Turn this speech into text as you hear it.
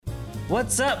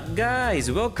What's up,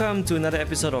 guys? Welcome to another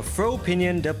episode of Fro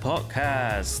Opinion, the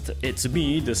podcast. It's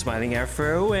me, the Smiling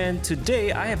Afro, and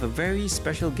today I have a very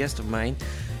special guest of mine.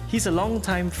 He's a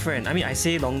long-time friend. I mean, I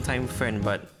say long-time friend,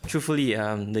 but truthfully,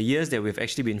 the years that we've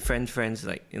actually been friends,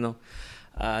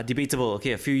 debatable.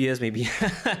 Okay, a few years maybe.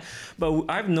 But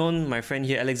I've known my friend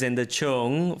here, Alexander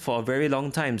Chung, for a very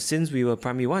long time, since we were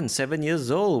primary 1, 7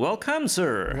 years old. Welcome,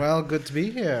 sir. Well, good to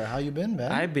be here. How you been,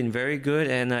 Ben? I've been very good,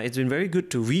 and it's been very good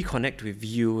to reconnect with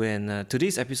you. And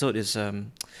today's episode is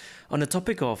on the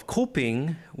topic of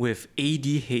coping with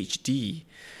ADHD.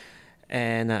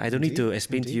 And I don't need to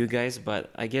explain to you guys,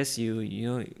 but I guess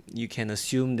you can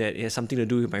assume that it has something to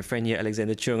do with my friend here,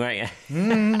 Alexander Chung, right?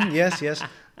 Yes.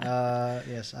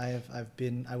 Yes,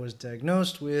 I was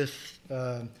diagnosed with.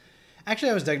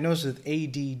 Actually, I was diagnosed with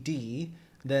ADD.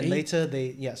 Then later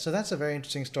so that's a very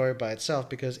interesting story by itself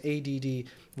because ADD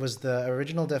was the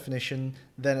original definition.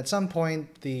 Then at some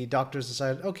point the doctors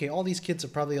decided, okay, all these kids are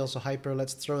probably also hyper.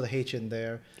 Let's throw the H in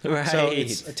there. Right. So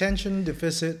it's attention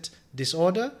deficit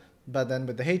disorder. But then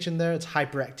with the H in there, it's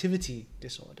hyperactivity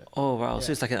disorder. Oh, wow. Yeah.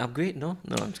 So it's like an upgrade? No,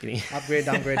 I'm just kidding. Upgrade,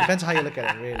 downgrade. Depends how you look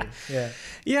at it, really.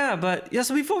 Yeah.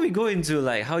 So before we go into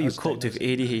like how you coped with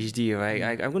ADHD,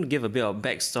 right? I'm going to give a bit of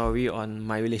backstory on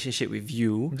my relationship with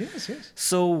you. Yes.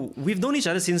 So we've known each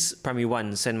other since primary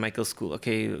 1, St. Michael's School.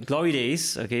 Okay, glory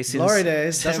days. Okay, since glory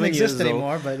days doesn't exist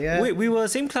anymore, but yeah. We were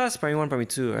same class, primary 1, primary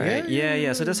 2, right?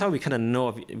 Yeah. So that's how we kind of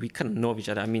know of each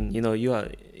other. I mean,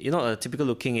 you're not a typical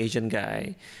looking Asian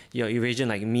guy. You're Eurasian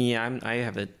like me. I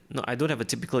don't have a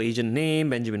typical Asian name,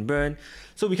 Benjamin Byrne.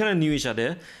 So we kind of knew each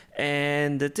other.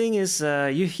 And the thing is,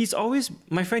 he's always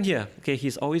my friend here. Okay,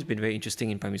 he's always been very interesting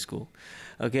in primary school.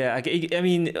 Okay, I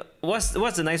mean, what's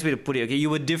the nice way to put it? Okay, you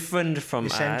were different from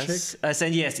us.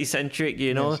 Eccentric.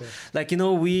 Yes. Like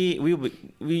we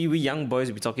young boys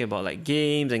would be talking about like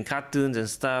games and cartoons and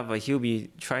stuff. But he'll be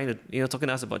trying to talking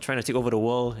to us about trying to take over the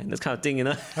world and this kind of thing.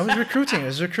 I was recruiting. It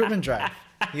was a recruitment drive.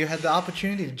 You had the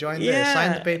opportunity to join there,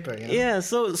 sign the paper. Yeah,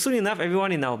 so soon enough,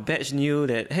 everyone in our batch knew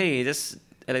that, hey, this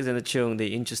Alexander Chung,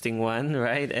 the interesting one,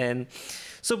 right? And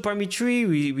so primary 3,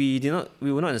 we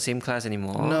were not in the same class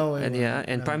anymore. No.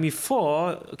 Primary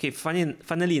 4, okay,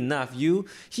 funnily enough,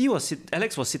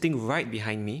 Alex was sitting right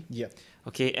behind me. Yeah.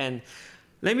 Okay, and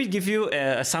let me give you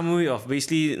a summary of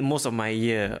basically most of my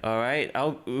year, all right?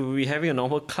 We'll be having a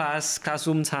normal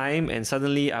classroom time, and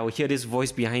suddenly I will hear this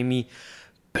voice behind me,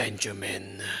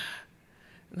 Benjamin.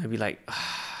 And I'd be like,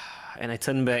 and I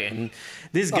turn back, and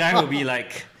this guy will be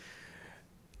like,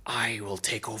 I will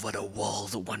take over the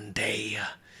world one day.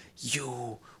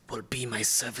 You will be my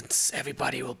servants.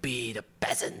 Everybody will be the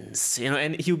peasants.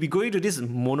 And he'll be going to this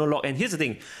monologue. And here's the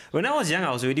thing. When I was young,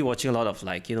 I was already watching a lot of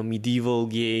medieval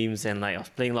games, and I was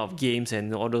playing a lot of games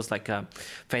and all those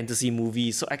fantasy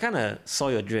movies. So I kind of saw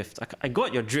your drift. I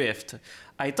got your drift.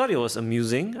 I thought it was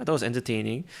amusing. I thought it was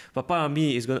entertaining. But part of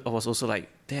me was also like,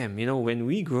 damn, when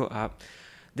we grow up,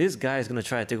 this guy is going to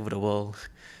try to take over the world.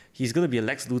 He's going to be a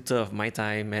Lex Luthor of my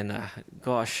time. And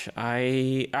gosh,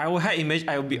 I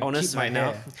will be honest right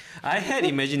now. I had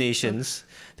imaginations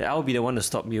that I'll be the one to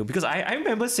stop you. Because I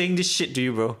remember saying this shit to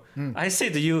you, bro. I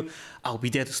said to you, I'll be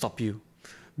there to stop you.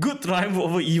 Good triumph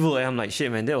over evil. And I'm like, shit,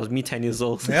 man, that was me 10 years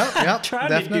old. Yeah, trying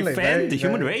to defend the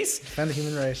human race. Defend the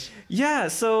human race. Yeah,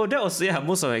 so that was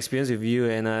most of my experience with you.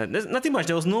 And there's nothing much.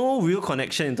 There was no real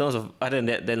connection in terms of other than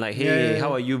that. Then like, hey,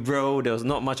 how are you, bro? There was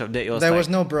not much of that. There was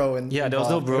no bro. There was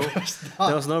no bro.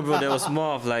 There was no bro. There was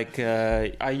more of like,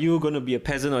 are you going to be a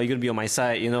peasant or are you going to be on my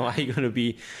side? Are you going to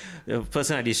be the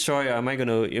person I destroy, or am I going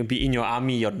to be in your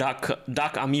army, your dark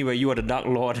army where you are the Dark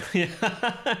Lord?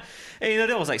 And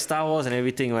that was like Star Wars and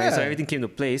everything, right? So everything came to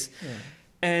place. Yeah.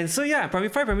 And so primary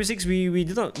 5, primary 6, we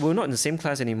were not in the same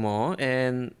class anymore.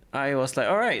 And I was like,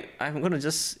 all right, I'm going to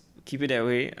just keep it that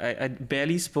way. I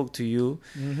barely spoke to you.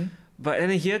 Mm-hmm. But then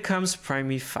here comes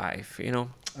primary 5,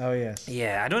 Oh, yes.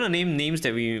 Yeah, I don't want to name names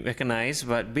that we recognize,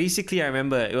 but basically I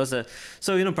remember it was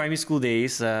primary school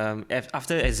days,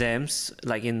 after exams,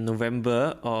 like in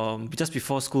November, or just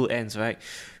before school ends, right?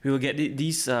 We will get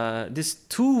these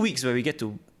 2 weeks where we get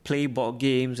to play board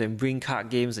games and bring card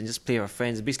games and just play with our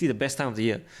friends. Basically the best time of the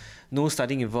year. No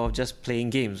studying involved, just playing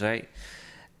games, right?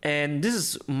 And this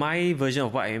is my version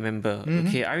of what I remember. Mm-hmm.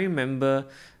 Okay, I remember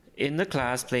in the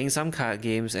class playing some card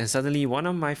games, and suddenly one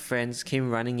of my friends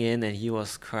came running in and he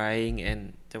was crying,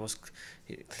 and there was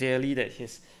clearly that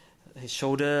his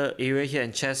shoulder area here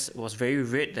and chest was very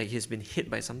red, like he's been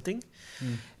hit by something.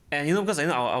 And because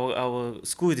our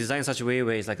school is designed in such a way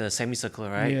where it's like a semicircle,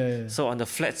 right? Yeah. So on the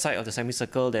flat side of the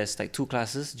semicircle, there's like 2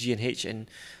 classes, G and H, and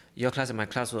your class and my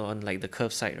class were on like the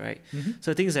curved side, right? Mm-hmm.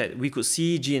 So the thing is that we could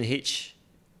see G and H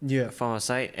Yeah. from our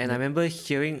side, and I remember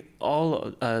hearing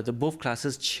all the both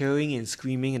classes cheering and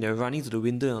screaming, and they're running to the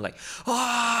window and like,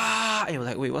 ah, and you're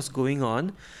like, wait, what's going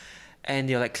on? And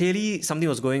you're like, clearly something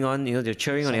was going on. You know, they're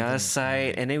cheering on the other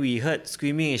side, and then we heard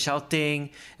screaming and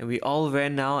shouting, and we all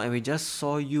ran out, and we just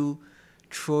saw you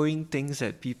throwing things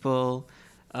at people,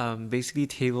 basically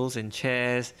tables and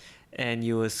chairs, and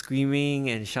you were screaming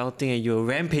and shouting, and you were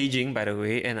rampaging, by the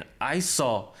way. And I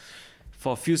saw,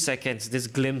 for a few seconds, this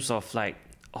glimpse of like,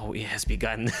 oh, it has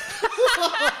begun.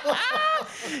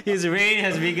 His reign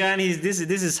has begun. This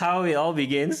is how it all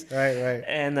begins. Right.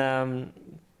 And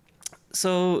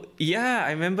so yeah,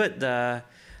 I remembered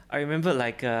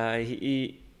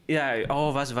yeah, all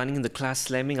of us running in the class,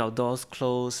 slamming our doors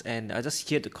closed, and I just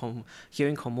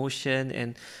hearing commotion.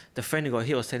 And the friend who got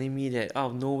hit was telling me that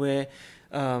out of nowhere,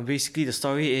 basically the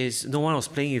story is no one was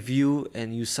playing with you,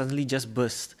 and you suddenly just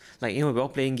burst. Like, you know, we're all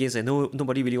playing games, and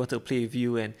nobody really wanted to play with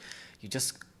you, and you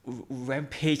just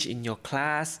rampage in your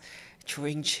class,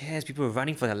 throwing chairs. People were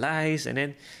running for their lives, and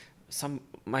then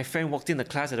my friend walked in the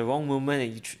class at the wrong moment,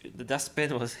 and the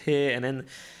dustpan was here, and then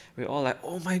we're all like,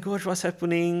 oh my gosh, what's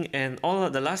happening? And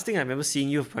the last thing I remember seeing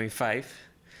you for 0.5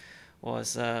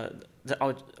 was one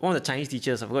of the Chinese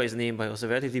teachers, I forgot his name, but it was a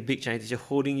relatively big Chinese teacher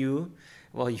holding you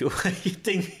while you were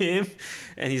hitting him,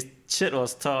 and his shirt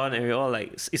was torn, and we're all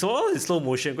like, it's all in slow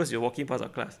motion because you're walking past our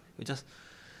class. We just,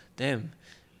 damn.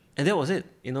 And that was it,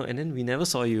 you know, and then we never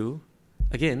saw you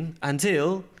again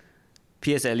until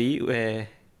PSLE, where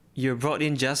you're brought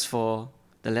in just for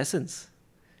the lessons.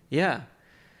 Yeah.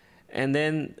 And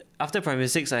then after primary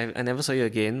 6, I never saw you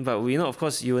again. But we know, of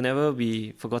course, you will never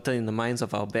be forgotten in the minds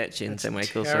of our batch in St.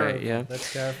 Michael's, right? Yeah.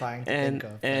 That's terrifying to think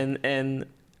of.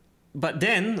 But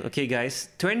then, okay, guys,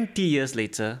 20 years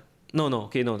later, no.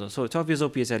 So 12 years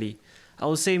old PSLE. I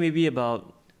would say maybe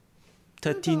about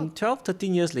 13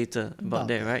 years later, about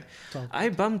that, right? I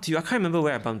bumped you. I can't remember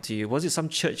where I bumped you. Was it some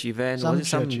church event? Was it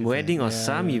some wedding or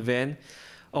some event?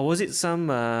 Or was it some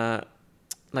the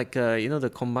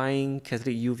combined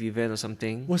Catholic youth event or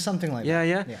something? Was something like that.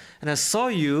 Yeah. And I saw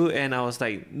you, and I was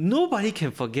like, nobody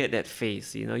can forget that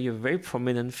face. You know, you have a very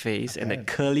prominent face and that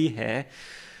curly hair.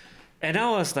 And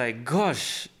I was like,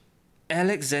 gosh,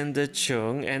 Alexander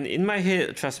Cheung. And in my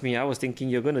head, trust me, I was thinking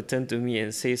you're going to turn to me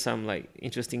and say some like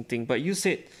interesting thing. But you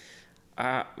said,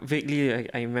 vaguely,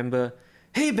 I remember,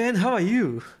 hey Ben, how are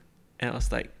you? And I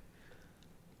was like,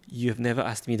 you have never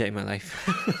asked me that in my life.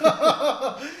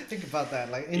 Think about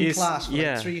that. Like in class for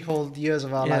like 3 whole years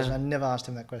of our lives, I never asked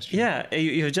him that question. Yeah,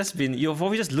 you've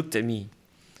always just looked at me.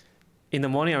 In the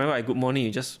morning, I remember at good morning,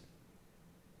 you just,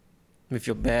 with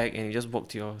your bag, and you just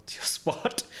walked to your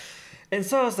spot. And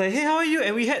so I was like, hey, how are you?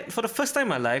 And we had, for the first time in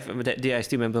my life, that day I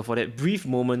still remember, for that brief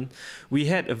moment, we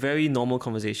had a very normal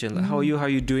conversation. Like, how are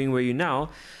you doing, where are you now?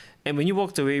 And when you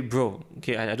walked away, bro,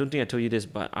 okay, I don't think I told you this,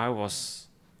 but I was,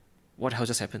 what the hell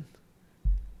just happened?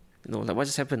 You know, like, what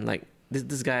just happened? Like,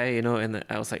 this guy, you know, and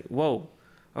I was like, whoa.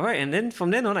 All right, and then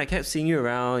from then on, I kept seeing you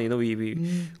around. You know,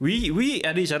 we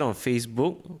added each other on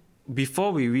Facebook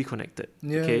before we reconnected.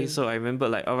 Yeah. Okay, so I remember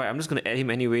like, all right, I'm just gonna add him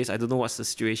anyways. I don't know what's the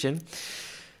situation.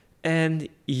 And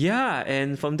yeah,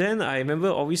 and from then I remember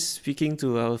always speaking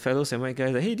to our fellow Semite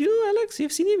guys like, hey, do you know Alex?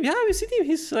 You've seen him? Yeah, we've seen him.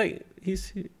 He's like,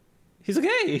 he's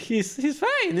okay. He's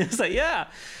fine. It's like, yeah,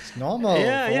 it's normal.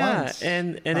 Yeah. Once.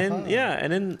 And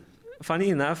then funny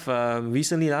enough,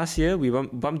 recently last year we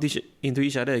bumped into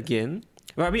each other again.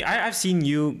 Well, I mean, I've seen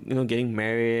you, you know, getting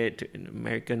married to an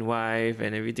American wife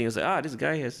and everything. I was like, this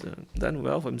guy has done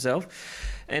well for himself.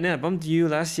 And then I bumped you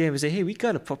last year and we said, hey, we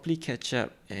gotta properly catch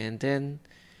up. And then,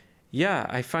 yeah,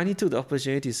 I finally took the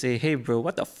opportunity to say, hey, bro,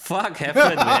 what the fuck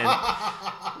happened, man?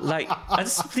 Like,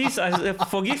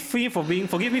 forgive me for being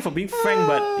frank,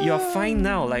 but you're fine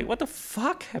now. Like, what the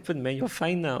fuck happened, man? You're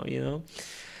fine now, you know?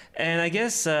 And I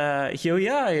guess here we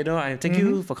are, you know. I thank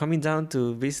you for coming down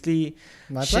to basically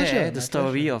share the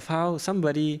story of how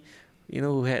somebody, you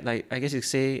know, who had, like, I guess you could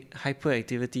say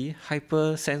hyperactivity,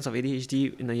 hyper sense of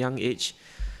ADHD in a young age,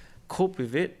 cope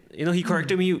with it. You know, he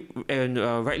corrected me, and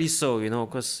rightly so, you know,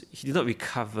 because he did not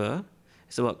recover.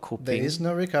 It's about coping. There is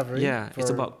no recovery. Yeah, it's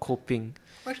about coping.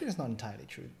 Actually, it's not entirely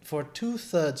true. For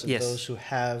 2/3 of those who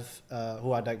have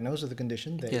who are diagnosed with the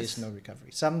condition, there is no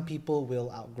recovery. Some people will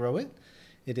outgrow it.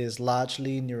 It is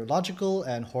largely neurological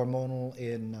and hormonal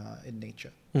in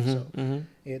nature.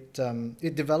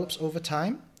 It develops over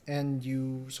time, and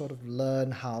you sort of learn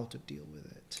how to deal with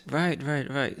it. Right.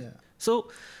 Yeah.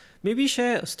 So maybe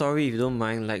share a story if you don't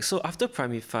mind. Like, so after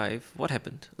primary 5, what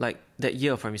happened? Like that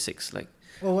year of primary 6, like.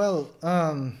 Well,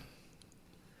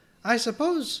 I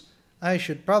suppose I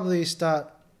should probably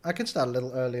start. I can start a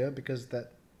little earlier because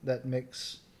that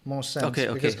makes more sense. Okay,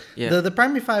 okay, Because yeah. the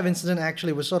Primary 5 incident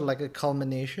actually was sort of like a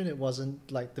culmination. It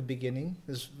wasn't like the beginning.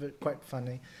 It was quite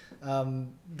funny.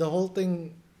 The whole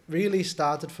thing really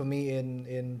started for me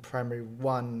in Primary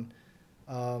 1,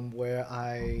 where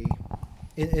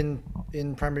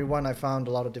in Primary 1 I found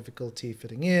a lot of difficulty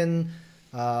fitting in.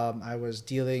 I was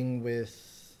dealing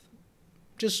with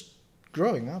just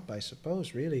growing up, I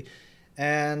suppose, really.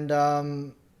 And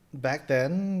back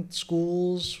then,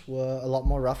 schools were a lot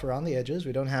more rough around the edges.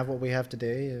 We don't have what we have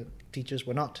today. Teachers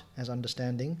were not as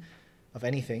understanding of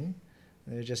anything.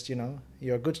 They're just,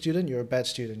 you're a good student, you're a bad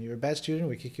student. You're a bad student,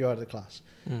 we kick you out of the class.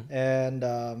 And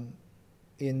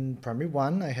in Primary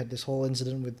 1, I had this whole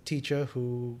incident with a teacher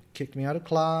who kicked me out of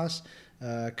class,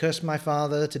 cursed my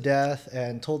father to death,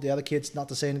 and told the other kids not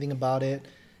to say anything about it.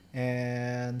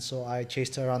 And so I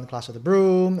chased her around the class with a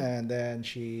broom, and then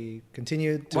she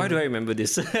continued to... Why do I remember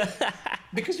this?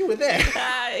 Because you were there.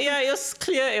 Yeah, it was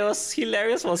clear. It was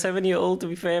hilarious for a 7-year-old, to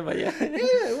be fair, but yeah.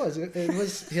 Yeah, it was. It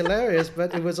was hilarious,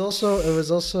 but it was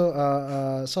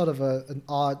also sort of an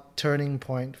odd turning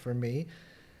point for me.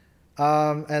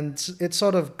 And it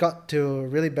sort of got to a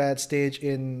really bad stage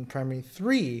in Primary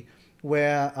 3,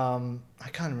 where I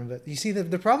can't remember. You see,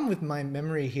 the problem with my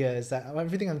memory here is that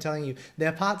everything I'm telling you, there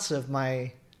are parts of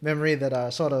my memory that are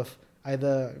sort of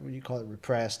either you call it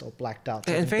repressed or blacked out.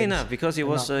 And fair enough, because it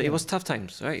was tough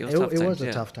times, right? It was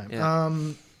a tough time.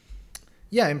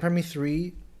 Yeah. In Primary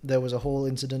 3, there was a whole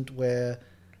incident where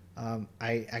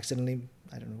I accidentally,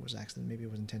 I don't know if it was an accident, maybe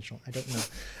it was intentional, I don't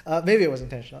know. Maybe it was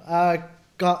intentional.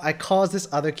 I caused this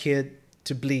other kid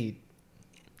to bleed.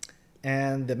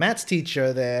 And the maths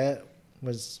teacher there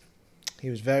was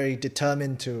very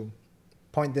determined to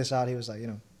point this out. He was like,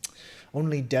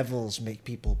 only devils make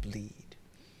people bleed.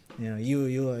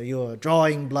 You are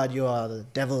drawing blood, you are the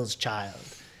devil's child.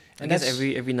 And I guess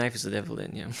every knife is a devil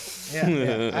then, yeah.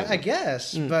 Yeah. I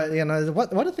guess. But,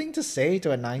 what a thing to say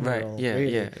to a 9-year-old. Right, yeah,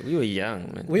 really. yeah. We were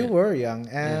young, man. We were young.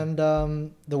 And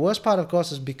the worst part, of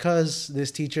course, is because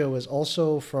this teacher was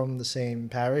also from the same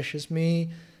parish as me,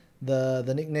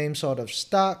 the nickname sort of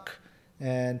stuck,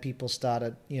 and people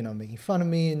started, making fun of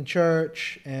me in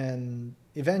church. And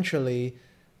eventually,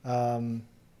 I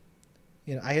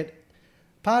had...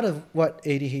 Part of what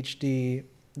ADHD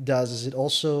does is it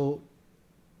also...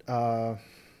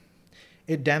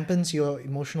 it dampens your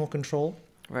emotional control.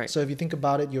 Right. So if you think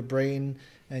about it, your brain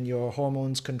and your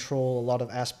hormones control a lot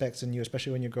of aspects in you,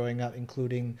 especially when you're growing up,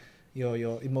 including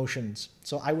your emotions.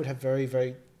 So I would have very,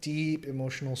 very deep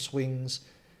emotional swings.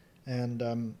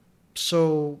 And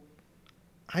so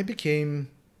I became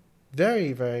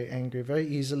very, very angry, very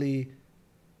easily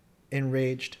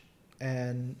enraged,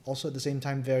 and also at the same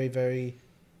time very, very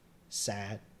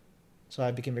sad. So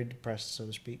I became very depressed, so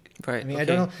to speak. Right. I mean, okay. I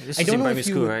don't know. This I was don't in know primary if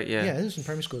you school, would- right? Yeah. Yeah, this was in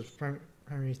primary school,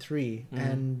 primary 3,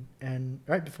 and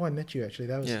right before I met you, actually.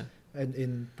 That was Yeah.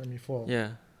 in primary 4.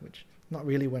 Yeah. Which not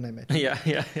really when I met you.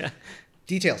 Yeah.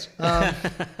 Details.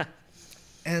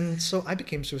 And so I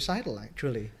became suicidal,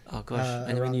 actually. Oh gosh,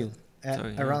 I never knew.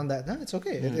 Sorry, around that. No, it's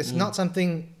okay. It's not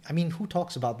something. I mean, who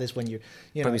talks about this when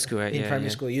Primary school, right? in Yeah, primary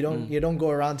yeah. school? You don't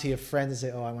go around to your friends and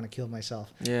say, "Oh, I want to kill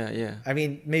myself." Yeah. I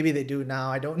mean, maybe they do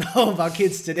now. I don't know about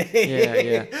kids today.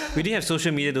 Yeah. We didn't have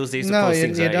social media those days to No, post you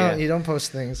things, don't. right? You don't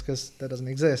post things because that doesn't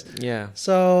exist. Yeah.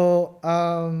 So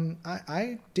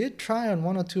I did try on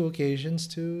one or two occasions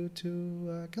to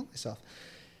kill myself,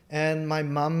 and my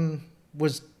mum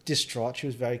was distraught. She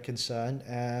was very concerned,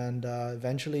 and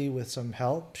eventually, with some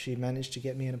help, she managed to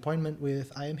get me an appointment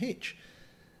with IMH.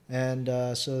 And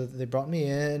so they brought me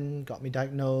in, got me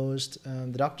diagnosed.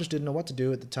 The doctors didn't know what to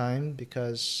do at the time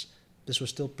because this was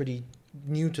still pretty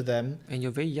new to them. And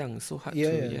you're very young, so hard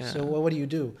Yeah. to... Yeah. So what do you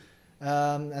do?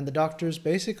 And the doctors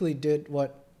basically did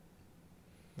what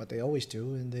they always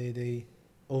do, and they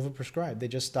overprescribed. They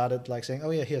just started like saying, "Oh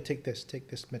yeah, here, take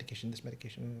this medication, this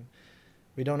medication."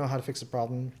 We don't know how to fix the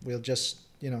problem. We'll just,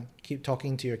 keep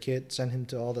talking to your kid, send him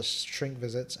to all the shrink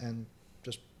visits, and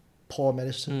just pour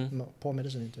medicine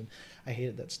into him. I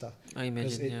hated that stuff. I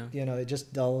imagine, It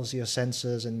just dulls your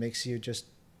senses and makes you just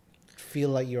feel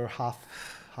like you're half.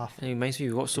 And it reminds me,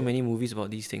 we watch so many movies about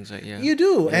these things, right? Yeah. You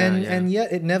do, Yeah, and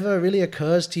yet it never really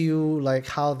occurs to you like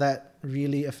how that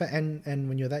really affect and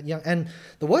when you're that young. And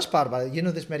the worst part about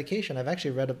it, this medication, I've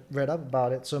actually read up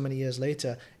about it so many years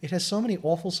later. It has so many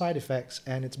awful side effects,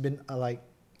 and it's been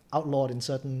outlawed in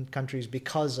certain countries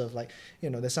because of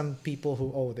there's some people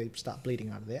who they start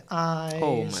bleeding out of their eyes.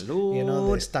 Oh my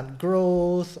lord. They stunt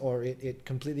growth, or it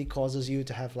completely causes you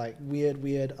to have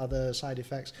weird other side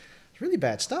effects. It's really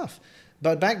bad stuff.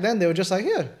 But back then they were just like,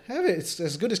 here, have it. It's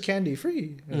as good as candy,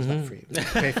 free. It's not free. We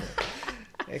pay for it.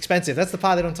 Expensive. That's the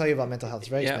part they don't tell you about mental health. It's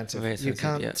very Yeah, expensive. very You expensive,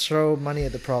 can't yeah. throw money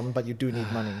at the problem, but you do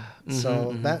need money.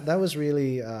 So that was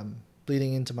really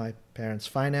bleeding into my parents'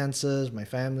 finances, my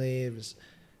family. It was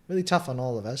really tough on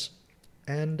all of us.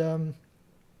 And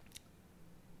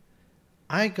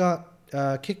I got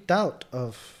kicked out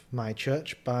of my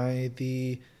church by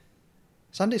the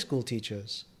Sunday school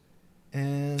teachers.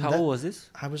 And How old was this?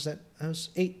 I was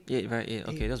 8. Yeah, right. Yeah.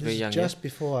 Okay, that's This very is young. just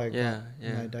before I Yeah, got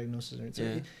yeah. my diagnosis. And Yeah.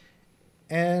 everything.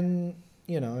 And,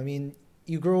 you know, I mean,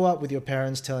 you grow up with your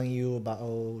parents telling you about,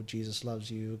 oh, Jesus loves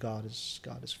you, God is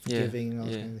forgiving, and all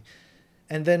this kind of thing.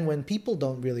 And then when people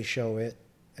don't really show it,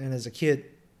 and as a kid,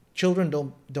 children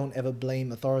don't ever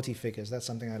blame authority figures. That's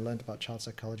something I learned about child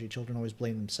psychology. Children always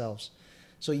blame themselves.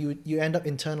 So you end up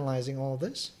internalizing all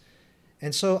this.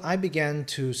 And so I began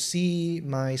to see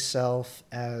myself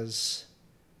as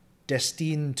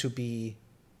destined to be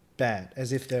bad,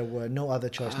 as if there were no other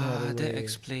choice, no other way. That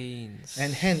explains.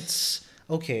 And hence,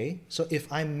 okay, so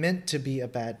if I'm meant to be a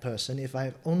bad person, if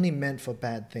I'm only meant for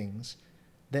bad things,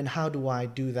 then how do I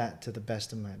do that to the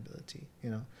best of my ability?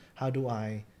 You know, how do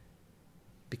I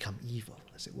become evil,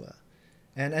 as it were?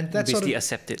 And that's basically sort of,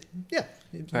 accept it. yeah,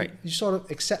 Right. You sort of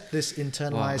accept this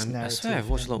internalized I narrative. swear I've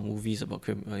watched a and lot of movies about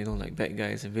like bad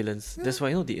guys and villains. That's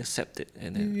why they accept it,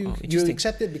 and then you interesting.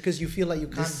 accept it because you feel like you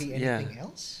can't This- be yeah. anything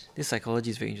else. This psychology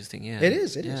is very interesting. Yeah, It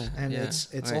is, Yeah, and yeah,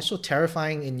 it's right. also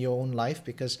terrifying in your own life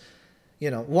because,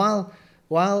 you know, while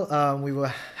we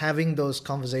were having those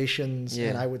conversations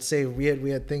and Yeah. I would say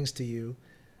weird things to you,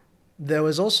 there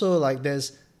was also like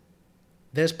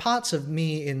there's parts of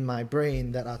me in my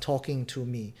brain that are talking to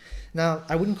me. Now,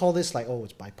 I wouldn't call this like, oh,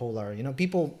 it's bipolar. You know,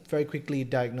 people very quickly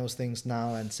diagnose things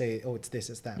now and say, oh, it's this,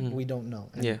 it's that. We don't know.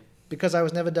 And Yeah. because I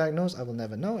was never diagnosed, I will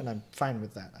never know, and I'm fine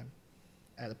with that. I'm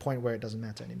at a point where it doesn't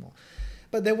matter anymore.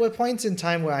 But there were points in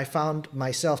time where I found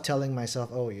myself telling myself,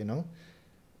 oh, you know,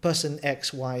 person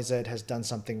X, Y, Z has done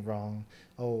something wrong.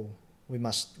 Oh, we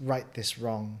must right this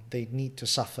wrong. They need to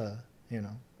suffer, you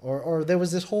know. Or there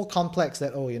was this whole complex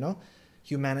that, oh, you know,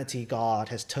 humanity, God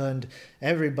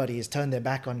everybody has turned their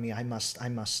back on me. I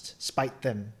must spite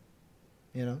them.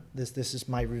 You know, this is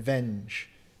my revenge.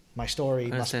 My story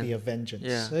must be of vengeance.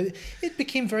 Yeah. So it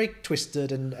became very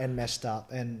twisted and messed up,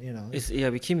 and you know.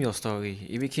 It became your story.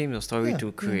 It became your story Yeah,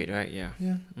 to create, right? Yeah.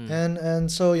 Yeah.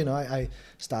 And so, you know, I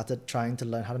started trying to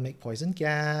learn how to make poison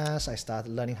gas. I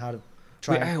started learning how to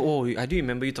try. Wait, I do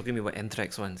remember you talking about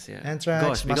anthrax once. Yeah. Anthrax,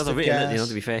 Gosh, because of mustard Red Alert, gas.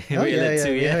 to be fair. Oh, Red Alert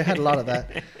too, we had a lot of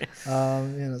that. You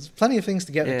know, there's plenty of things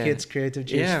to get the Yeah. kids' creative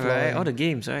juice Yeah, flowing. right. All the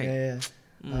games, right? Yeah.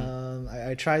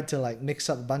 I tried to like mix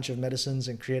up a bunch of medicines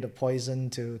and create a poison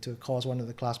to cause one of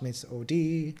the classmates to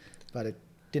OD, but it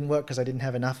didn't work because I didn't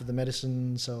have enough of the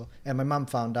medicine. So, and my mum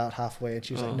found out halfway, and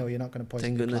she was like, "No, you're not going to poison."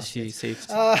 Thank your goodness she classmates."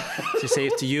 saved. She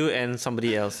saved you and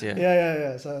somebody else. Yeah.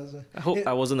 Yeah. So I hope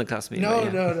I wasn't a classmate. no,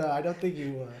 but yeah. no, I don't think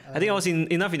you were. I think I was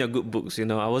enough in your good books. You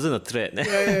know, I wasn't a threat.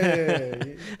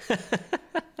 Yeah.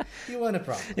 You weren't a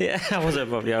problem. Yeah, I wasn't a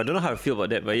problem. Yeah, I don't know how I feel about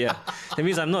that, but yeah, that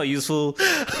means I'm not useful.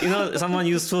 You know, someone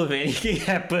useful if anything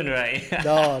happen, right?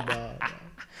 No.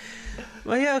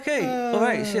 But yeah, okay. All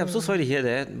right. Shit, I'm so sorry to hear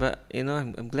that, but you know,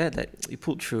 I'm glad that you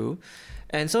pulled through.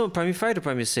 And so, primary 5 to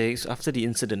primary 6, after the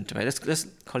incident, right? Let's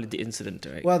call it the incident,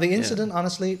 right? Well, the incident,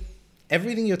 honestly,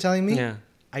 everything you're telling me, Yeah.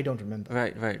 I don't remember.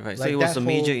 Right. So Like it was that a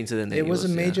major whole- incident. that It was a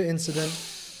yeah. major incident.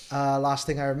 Last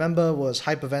thing I remember was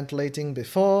hyperventilating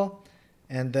before,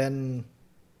 and then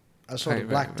I sort of Right,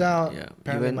 blacked right. out. Yeah.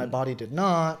 Apparently, You my went- body did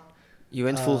not. You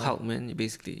went full Hulk, man.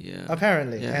 Basically, yeah.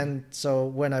 Apparently. Yeah. And so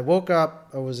when I woke up,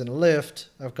 I was in a lift.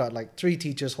 I've got like 3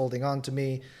 teachers holding on to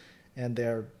me, and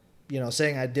they're, you know,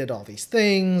 saying I did all these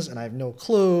things, and I have no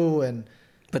clue. And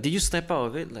But did you snap out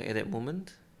of it, like at that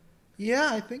moment? yeah,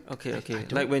 I think. Okay. I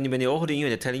don't- Like when they're all holding you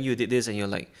and they're telling you did this, and you're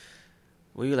like,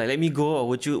 were you like, let me go, or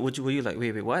were you like,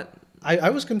 wait, what? I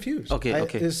was confused. Okay.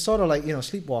 It's sort of like, you know,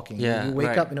 sleepwalking. Yeah, You wake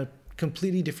right. up in a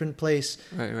completely different place.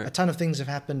 Right. A ton of things have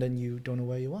happened and you don't know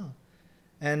where you are.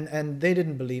 And they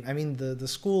didn't believe. I mean, the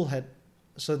school had.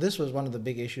 So this was one of the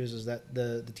big issues, is that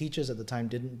the teachers at the time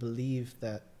didn't believe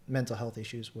that mental health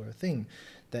issues were a thing,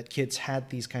 that kids had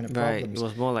these kind of Right. problems. It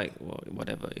was more like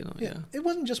whatever, you know. Yeah. It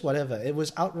wasn't just whatever. It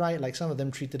was outright like some of them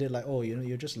treated it like, oh, you know,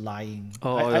 you're just lying.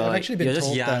 Oh, I've like, actually been you're just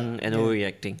told young that, and yeah.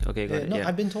 overreacting. Okay, got Yeah, it. no, Yeah.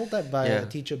 I've been told that by Yeah. a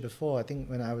teacher before. I think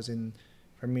when I was in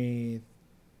primary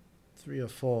 3 or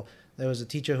 4, there was a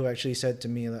teacher who actually said to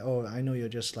me like, "Oh, I know you're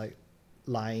just like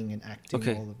lying and acting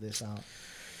Okay. all of this out."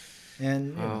 And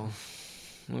you know,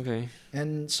 Oh. Okay.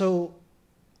 and so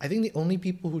I think the only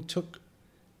people who took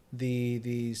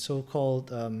the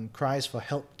so-called cries for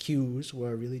help cues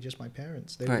were really just my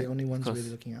parents. They were Right, the only of ones course. really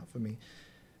looking out for me.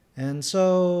 And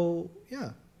so,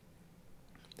 yeah.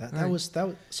 That was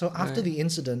so after Right. the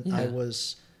incident, I Yeah.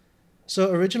 was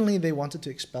so originally they wanted to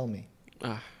expel me.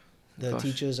 Ah, The gosh.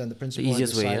 teachers and the principal had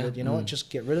easiest way, yeah? decided, you know what, Mm. just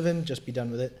get rid of him, just be done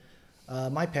with it.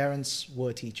 My parents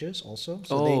were teachers also,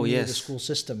 so Oh, they knew the yes. school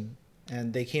system,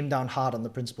 and they came down hard on the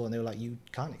principal, and they were like, "You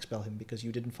can't expel him because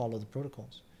you didn't follow the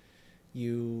protocols.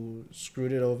 You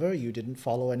screwed it over. You didn't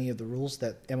follow any of the rules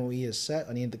that MOE has set,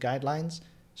 any of the guidelines,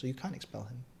 so you can't expel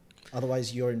him.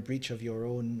 Otherwise, you're in breach of your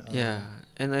own." Yeah,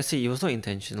 and I see it was not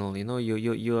intentional. You know,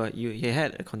 you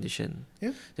had a condition.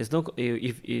 Yeah. There's no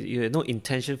if you had no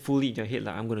intention fully in your head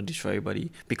like I'm gonna destroy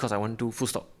everybody because I want to. Full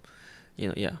stop. You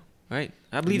know, yeah, right.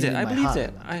 I believe mean that. in I my believe heart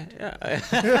that. I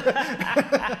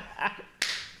want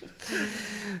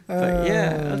But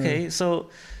yeah, okay. So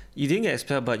you didn't get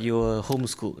expelled, but you were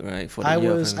homeschooled, right? For the I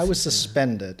year of was primary six, yeah.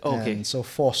 suspended, Oh, okay. and so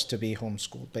forced to be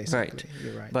homeschooled. Basically, Right.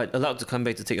 You're right. But allowed to come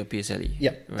back to take a PSLE.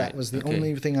 Yeah, right. that was the Okay.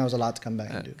 only thing I was allowed to come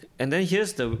back and do. And then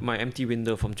here's my empty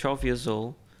window from 12 years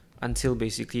old until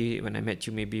basically when I met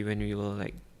you, maybe when we were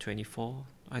like 24.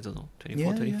 I don't know,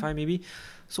 24, Yeah, 25 maybe.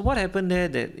 So what happened there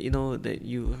that that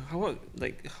you how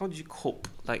did you cope?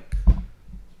 Like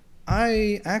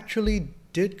I actually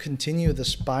did continue the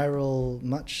spiral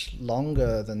much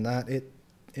longer than that.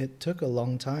 It took a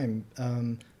long time.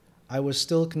 I was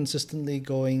still consistently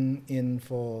going in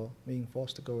for being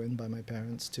forced to go in by my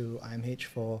parents to IMH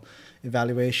for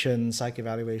evaluation, psych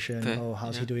evaluation. Okay, Oh,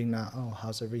 how's he yeah. doing now? Oh,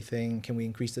 how's everything? Can we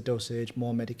increase the dosage?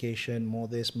 More medication? More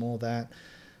this? More that?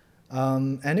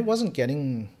 And it wasn't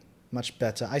getting much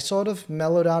better. I sort of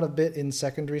mellowed out a bit in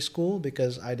secondary school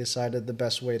because I decided the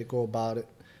best way to go about it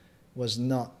was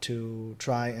not to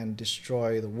try and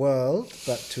destroy the world,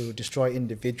 but to destroy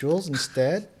individuals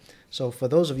instead. So for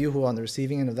those of you who are on the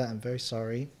receiving end of that, I'm very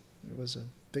sorry. It was a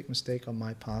big mistake on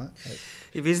my part.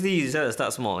 basically you just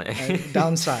start small. I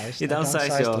downsized. You I downsized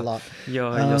downsized a lot.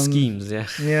 your schemes, yeah.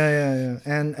 Yeah.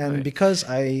 And Right. because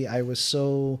I was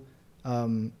so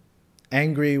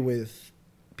angry with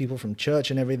people from church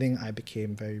and everything, I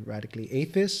became very radically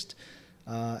atheist.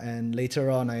 And later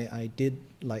on, I did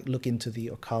look into the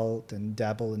occult and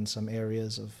dabble in some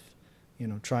areas of,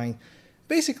 trying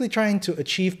to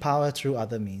achieve power through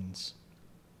other means.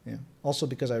 Yeah. Also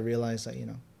because I realized that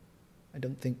I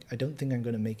don't think I'm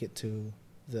going to make it to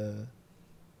the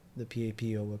PAP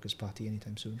or Workers' Party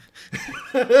anytime soon.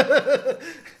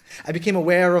 I became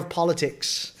aware of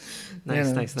politics. Nice.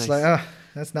 It's like,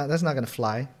 that's not going to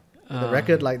fly. With a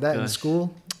record like that in gosh.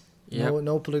 school, Yep.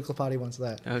 no political party wants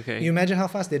that. Okay. Can you imagine how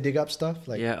fast they dig up stuff?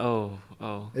 yeah. Oh.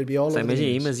 It'd be all It's over like the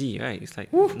imagine news. Amos, right? It's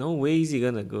like no ways you're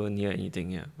gonna go near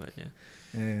anything. Yeah. But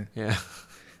yeah. Yeah.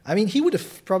 I mean, he would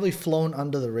have probably flown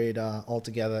under the radar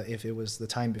altogether if it was the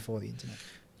time before the internet.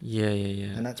 Yeah.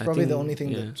 And that's I probably the think- only thing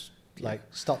yeah. that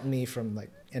stopped me from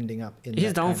ending up in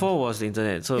His that kind of- downfall was the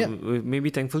internet. So Yeah. maybe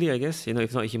thankfully, I guess,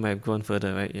 if not, he might have gone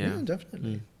further, right? Yeah, Yeah.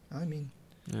 definitely. I mean,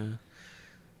 Yeah.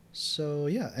 so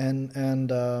yeah, and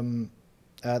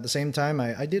at the same time,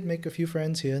 I did make a few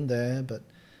friends here and there, but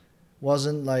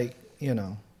wasn't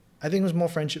I think it was more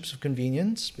friendships of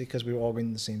convenience because we were all going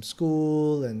to the same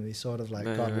school and we sort of got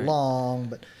Right. along,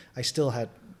 but I still had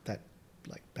that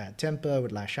bad temper,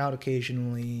 would lash out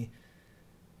occasionally,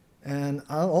 and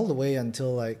all the way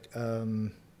until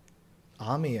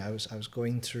army, I was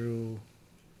going through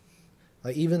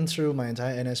even through my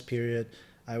entire NS period,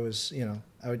 I was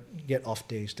I would get off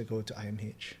days to go to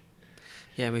IMH.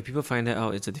 Yeah, when people find that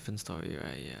out, it's a different story,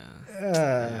 right?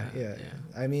 Yeah. Yeah.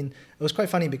 I mean, it was quite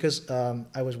funny because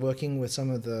I was working with some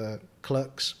of the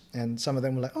clerks, and some of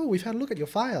them were like, "Oh, we've had a look at your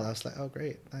file." I was like, "Oh,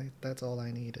 great! That's all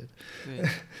I needed." Great.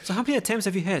 So how many attempts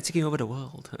have you had taking over the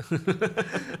world?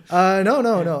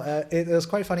 No. It was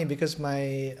quite funny because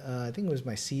my I think it was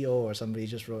my CO or somebody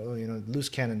just wrote, loose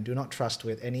cannon, do not trust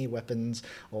with any weapons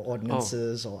or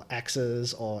ordnances or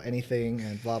axes or anything,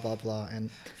 and blah blah blah.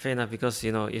 And Fair enough, because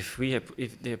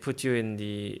if they put you in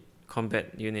the combat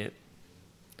unit,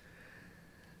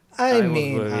 I was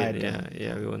mean, worried. I don't.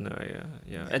 Yeah, we won't know.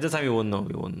 Yeah. At the time, we won't know.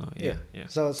 Yeah.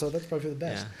 So that's probably the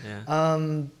best. Yeah.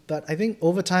 But I think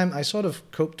over time I sort of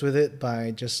coped with it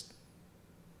by just.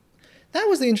 That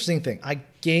was the interesting thing. I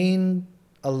gained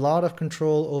a lot of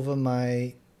control over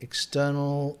my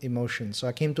external emotions. So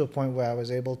I came to a point where I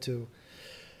was able to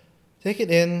take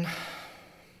it in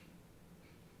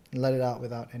and let it out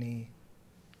without any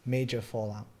major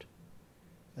fallout.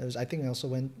 I think I also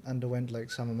underwent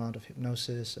some amount of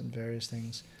hypnosis and various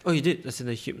things. Oh, you did? That's in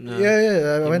the hypno.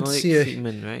 I went to hypnotic see a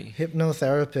treatment, right?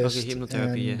 hypnotherapist. Okay,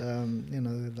 hypnotherapy, and,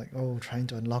 they're like, trying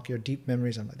to unlock your deep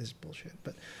memories. I'm like, this is bullshit.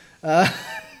 But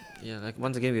Yeah, like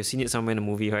once again, we've seen it somewhere in a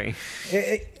movie, right?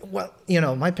 Well,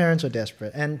 my parents were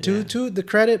desperate, and Yeah. to the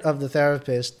credit of the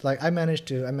therapist, like I managed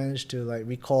to like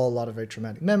recall a lot of very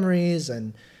traumatic memories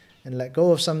and let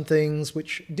go of some things,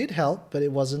 which did help, but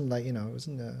it wasn't like it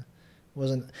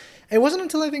wasn't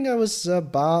until I think I was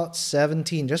about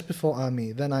 17, just before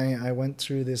army, then I went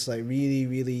through this like really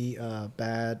really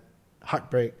bad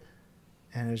heartbreak,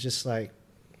 and it was just like.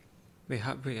 Wait,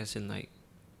 heartbreak as in like.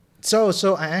 So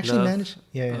I actually Love. managed.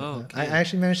 Yeah, Oh, I okay.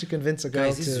 actually managed to convince a girl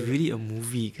Guys, this to. is really a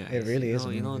movie, guys. It really is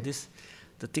a You know movie. this,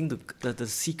 the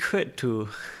secret to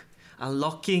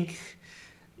unlocking,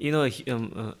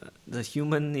 the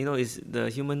human, is the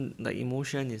human like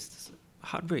emotion is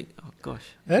heartbreak. Oh gosh,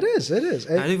 It is. I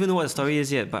don't even know what the story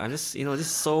is yet, but I'm just, this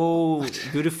is so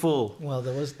beautiful. Well,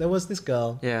 there was this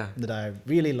girl Yeah. that I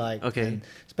really liked. Okay.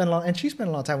 And she spent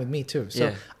a lot of time with me too. So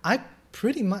Yeah. I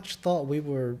pretty much thought we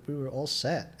were all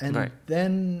set, and Right.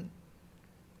 then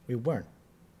we weren't.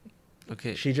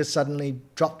 Okay. She just suddenly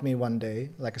dropped me one day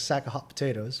like a sack of hot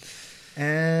potatoes,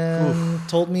 and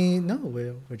told me, "No,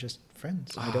 we're just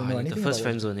friends. I don't know anything." The first about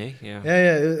friend zone, eh? Yeah.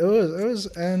 Yeah, it was,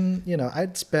 and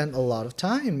I'd spent a lot of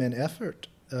time and effort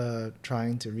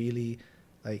trying to really,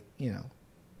 like,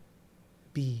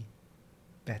 be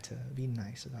better, be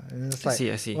nice about it. And it's like,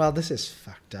 I see. well, this is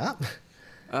fucked up.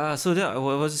 So that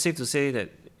was it safe to say that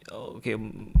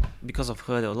because of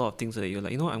her, there were a lot of things that you're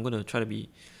like, I'm gonna try to be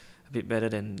a bit better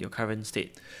than your current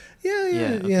state. Yeah,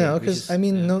 okay, which because is- I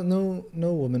mean, yeah.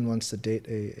 no woman wants to date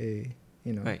a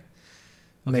Right.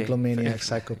 megalomaniac Yeah,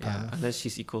 psychopath. unless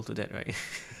she's equal to that, right?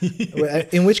 Well,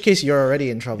 in which case, you're already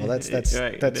in trouble. That's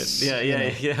Right, that's yeah, you yeah,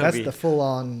 know, yeah, that's we- the full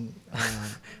on.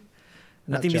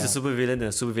 Nothing beats a supervillain than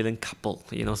a supervillain couple,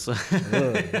 so.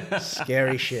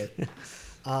 Scary shit.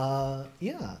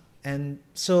 Yeah, and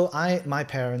so my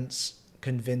parents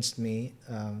convinced me.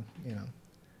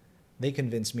 They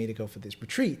convinced me to go for this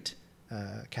retreat,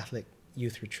 Catholic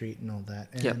youth retreat, and all that.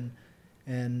 And Yep.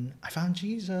 and I found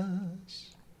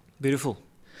Jesus, Beautiful.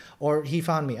 or he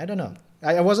found me. I don't know.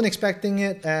 I wasn't expecting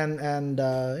it, and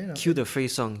Cue the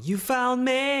phrase song. You found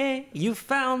me. You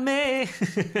found me.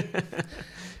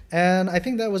 And I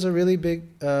think that was a really big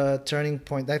turning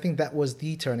point. I think that was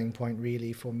the turning point,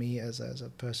 really, for me as a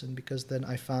person, because then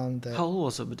I found that How old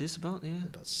was this about? Yeah.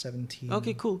 about 17.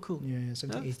 Okay, cool. Yeah,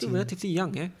 17, Still 18. relatively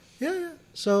young, yeah. Yeah.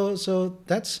 So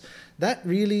that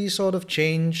really sort of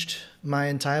changed my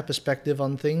entire perspective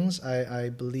on things. I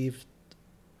believe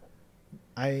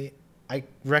I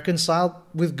reconciled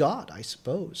with God, I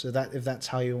suppose. So that if that's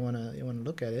how you wanna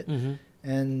look at it. Mm-hmm.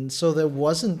 And so there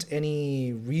wasn't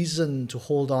any reason to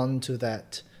hold on to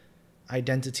that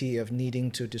identity of needing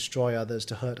to destroy others,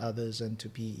 to hurt others, and to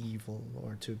be evil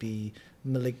or to be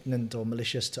malignant or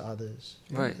malicious to others.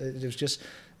 Right. It was just,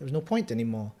 there was no point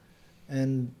anymore.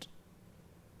 And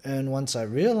once I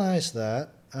realized that,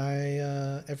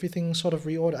 everything sort of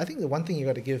reordered. I think the one thing you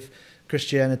got to give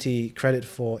Christianity credit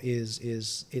for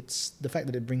is it's the fact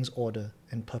that it brings order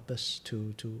and purpose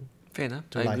to Fair enough.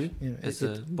 to I life. agree. As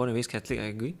a born and raised Catholic, I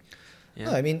agree. Yeah.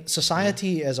 No, I mean,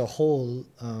 society as a whole,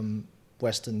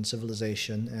 Western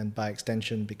civilization, and by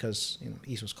extension, because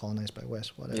East was colonized by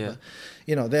West, whatever.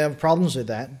 Yeah. There are problems with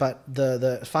that, but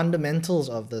the fundamentals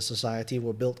of the society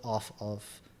were built off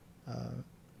of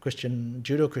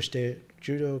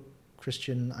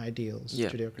Judeo-Christian ideals. Yeah,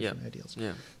 Judeo-Christian ideals.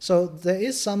 Yeah. So there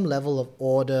is some level of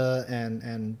order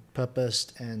and purpose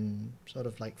and sort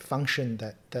of like function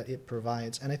that it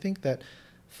provides. And I think that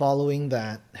following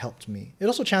that helped me. It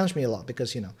also challenged me a lot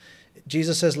because,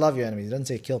 Jesus says love your enemies. He doesn't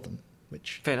say kill them,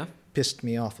 which Fair enough. pissed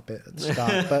me off a bit at the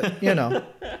start. But,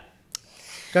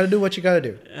 got to do what you got to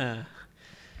do.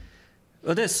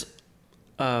 Well, that's,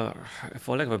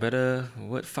 for lack of a better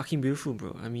word, fucking beautiful,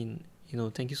 bro. I mean,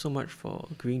 thank you so much for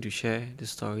agreeing to share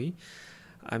this story.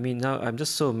 I mean, now I'm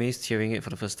just so amazed hearing it for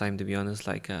the first time, to be honest.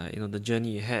 Like, the journey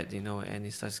you had, and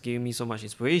it's just giving me so much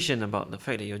inspiration about the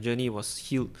fact that your journey was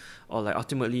healed, or like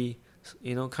ultimately,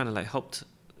 kind of like helped,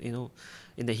 in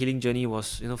the healing journey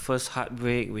was, first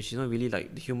heartbreak, which, really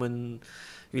like the human,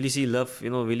 really see love,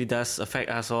 really does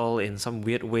affect us all in some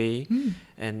weird way.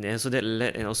 And so that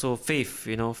led, and also faith,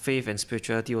 faith and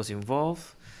spirituality was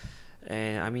involved.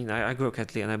 And I mean, I grew up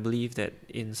Catholic, and I believe that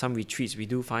in some retreats we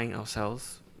do find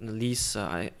ourselves in the least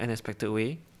unexpected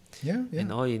way. Yeah.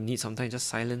 And all you need sometimes is just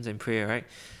silence and prayer, right?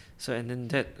 So, and then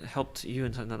that helped you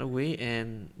in another way,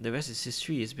 and the rest is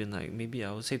history. It's been like, maybe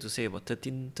I would say about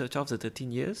 12 to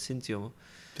 13 years since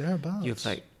Thereabouts. you've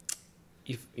like,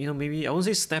 maybe I won't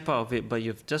say snap out of it, but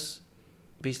you've just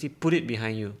basically put it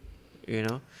behind you,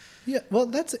 Yeah, well,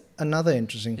 that's another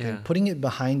interesting thing. Yeah. Putting it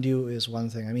behind you is one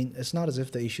thing. I mean, it's not as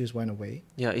if the issues went away.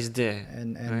 Yeah, it's there.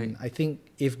 And Right. I think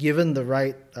if given the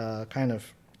right kind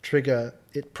of trigger,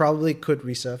 it probably could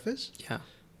resurface, Yeah.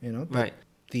 you know. But Right.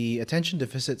 the attention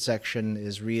deficit section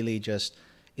is really just,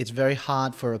 it's very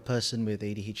hard for a person with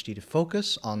ADHD to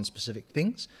focus on specific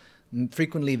things.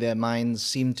 Frequently, their minds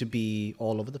seem to be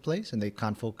all over the place and they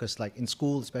can't focus, like in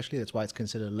school, especially. That's why it's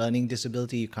considered a learning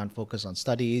disability. You can't focus on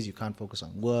studies, you can't focus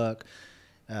on work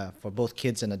for both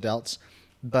kids and adults.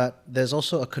 But there's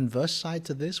also a converse side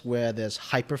to this where there's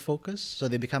hyper focus. So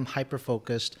they become hyper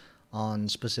focused on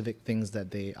specific things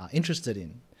that they are interested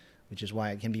in, which is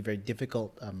why it can be very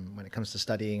difficult when it comes to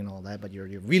studying and all that. But you're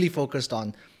really focused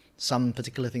on some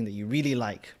particular thing that you really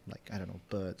like, I don't know,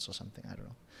 birds or something. I don't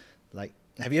know. Like,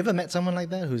 have you ever met someone like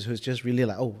that who's just really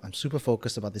like, oh, I'm super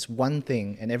focused about this one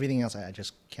thing and everything else I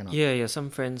just cannot. Yeah, yeah. Some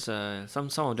friends, some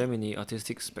of them in the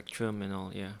autistic spectrum and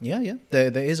all. Yeah. Yeah.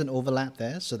 There is an overlap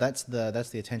there. So that's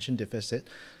the attention deficit.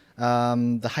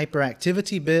 The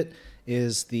hyperactivity bit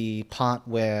is the part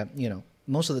where, you know,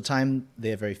 most of the time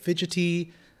they're very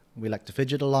fidgety. We like to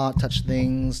fidget a lot, touch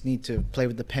things, need to play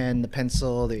with the pen, the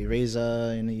pencil, the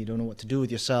eraser. You know, you don't know what to do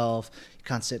with yourself. You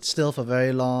can't sit still for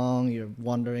very long. You're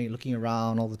wandering, looking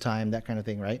around all the time, that kind of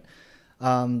thing, right?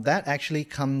 That actually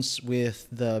comes with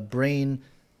the brain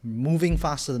moving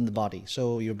faster than the body.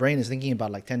 So your brain is thinking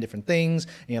about like 10 different things,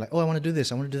 and you're like, oh, I want to do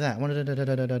this, I want to do that, I want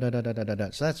to da.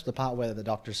 So that's the part where the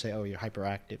doctors say, oh, you're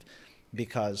hyperactive,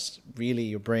 because really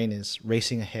your brain is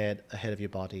racing ahead of your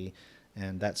body.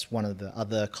 And that's one of the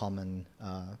other common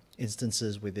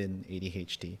instances within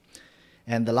ADHD.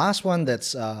 And the last one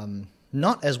that's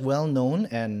not as well known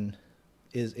and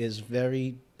is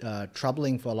very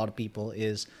troubling for a lot of people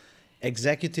is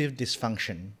executive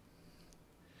dysfunction.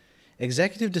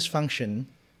 Executive dysfunction,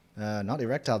 not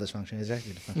erectile dysfunction,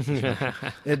 executive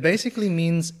dysfunction. It basically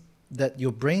means that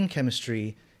your brain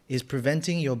chemistry is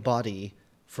preventing your body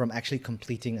from actually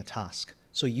completing a task.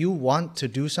 So you want to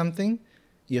do something,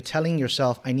 you're telling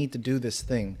yourself, I need to do this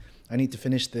thing. I need to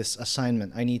finish this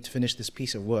assignment. I need to finish this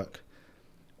piece of work.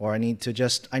 Or I need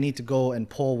to go and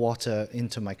pour water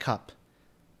into my cup.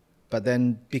 But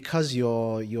then because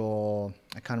your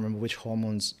I can't remember which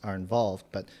hormones are involved,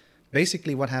 but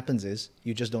basically what happens is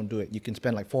you just don't do it. You can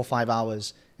spend like 4 or 5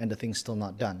 hours and the thing's still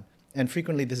not done. And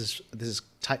frequently this is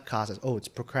typecast as, oh, it's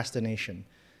procrastination.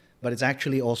 But it's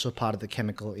actually also part of the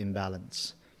chemical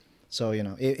imbalance. So, you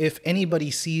know, if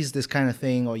anybody sees this kind of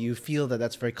thing, or you feel that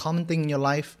that's a very common thing in your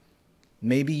life,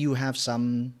 maybe you have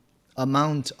some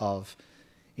amount of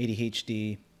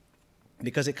ADHD,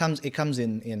 because it comes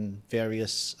in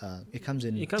various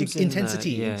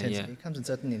intensity. It comes in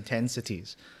certain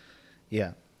intensities.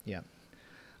 Yeah.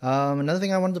 Another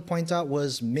thing I wanted to point out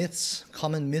was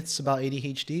common myths about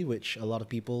ADHD, which a lot of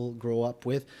people grow up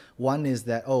with. One is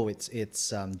that, oh, it's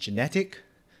genetic.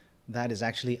 That is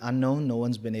actually unknown. No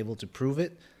one's been able to prove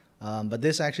it. But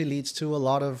this actually leads to a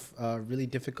lot of really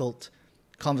difficult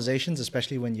conversations,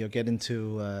 especially when you get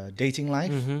into dating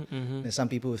life. There's some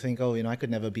people who think, oh, you know, I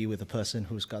could never be with a person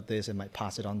who's got this and might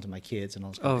pass it on to my kids and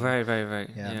all that. Oh, right.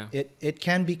 Yeah. It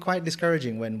can be quite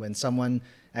discouraging when someone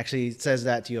actually says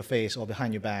that to your face or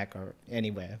behind your back or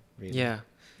anywhere, really. Yeah.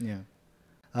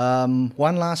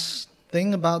 One last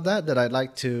thing about that I'd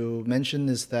like to mention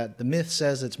is that the myth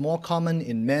says it's more common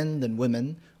in men than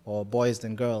women, or boys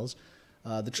than girls.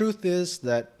 The truth is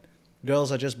that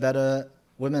girls are just better,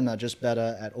 women are just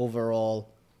better at overall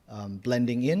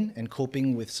blending in and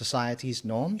coping with society's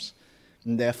norms,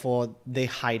 and therefore they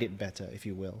hide it better, if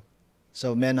you will.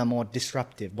 So men are more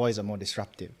disruptive, boys are more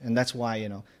disruptive, and that's why, you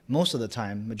know, most of the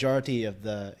time, majority of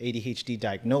the ADHD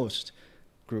diagnosed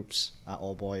groups are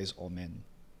all boys or men.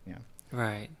 Yeah.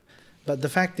 Right. But the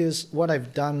fact is, what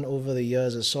I've done over the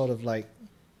years is sort of like,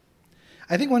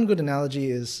 I think one good analogy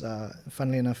is,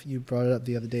 funnily enough, you brought it up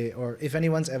the other day, or if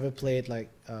anyone's ever played like,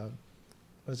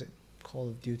 what is it, Call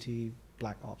of Duty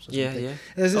Black Ops or something. Yeah.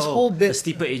 There's this whole bit. The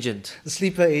sleeper agent. The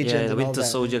sleeper agent. Yeah, the and all Winter that.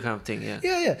 Soldier kind of thing, yeah.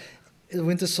 Yeah. The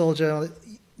Winter Soldier.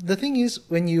 The thing is,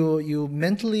 when you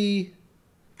mentally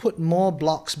put more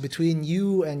blocks between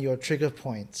you and your trigger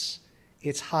points,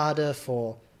 it's harder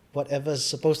for whatever's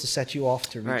supposed to set you off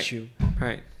to reach you.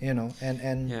 Right. You know,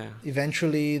 and Yeah.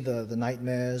 eventually the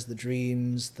nightmares, the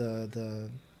dreams, the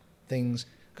things,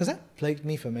 because that plagued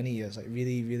me for many years, like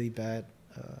really, really bad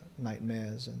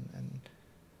nightmares and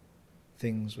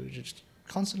things which just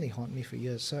constantly haunt me for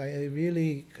years. So I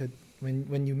really could,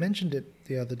 when you mentioned it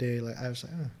the other day, like I was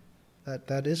like, oh,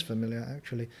 that is familiar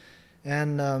actually.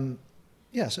 And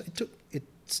so it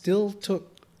still took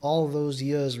all those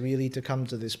years really to come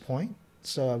to this point.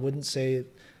 So I wouldn't say,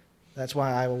 that's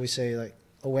why I always say, like,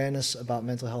 awareness about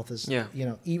mental health is, Yeah. you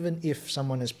know, even if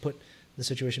someone has put the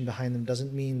situation behind them,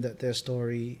 doesn't mean that their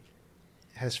story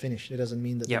has finished. It doesn't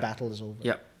mean that Yep. the battle is over.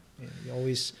 Yep. You're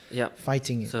always Yep.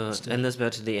 fighting it. So still. endless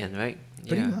battle to the end, right?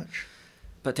 Pretty Yeah. much.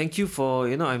 But thank you for,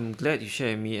 I'm glad you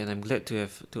shared with me, and I'm glad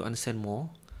to understand more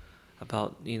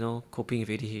about, coping with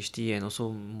ADHD, and also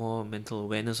more mental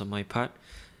awareness on my part.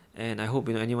 And I hope,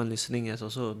 anyone listening has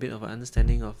also a bit of an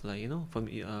understanding of, like, from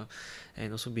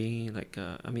and also being like,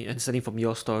 understanding from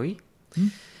your story.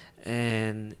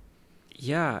 And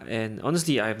yeah, and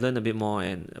honestly, I've learned a bit more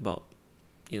about,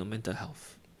 mental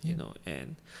health,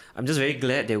 and I'm just very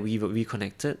glad that we were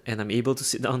reconnected, and I'm able to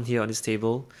sit down here on this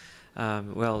table.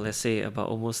 Let's say about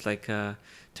almost like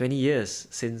 20 years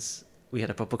since we had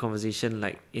a proper conversation,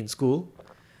 like in school,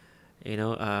 and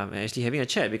actually having a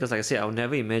chat, because like I said, I'll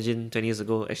never imagine 20 years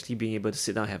ago actually being able to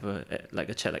sit down and have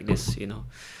a chat like this,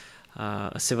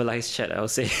 a civilized chat, I would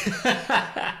say.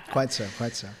 Quite so.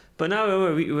 But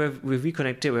now we've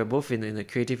reconnected. We're both in the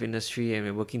creative industry, and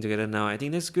we're working together now. I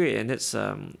think that's great, and that's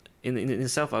in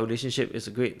itself, our relationship is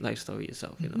a great life story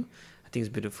itself. I think it's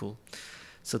beautiful.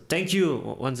 So thank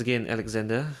you once again,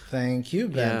 Alexander. Thank you,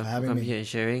 Ben, for having coming me. here and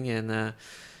sharing, and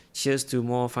cheers to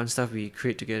more fun stuff we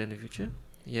create together in the future.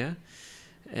 Yeah.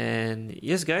 And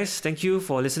yes, guys, thank you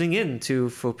for listening in to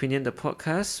For Opinion, the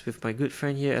podcast with my good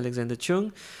friend here, Alexander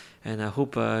Chung. And I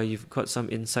hope you've got some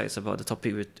insights about the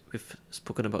topic we've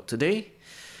spoken about today.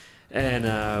 And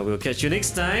we'll catch you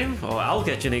next time, or I'll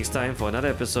catch you next time for another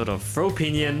episode of For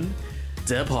Opinion,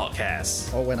 the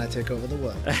podcast. Or when I take over the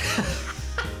world.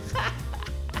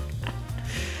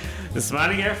 The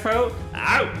Smiling Afro,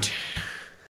 out!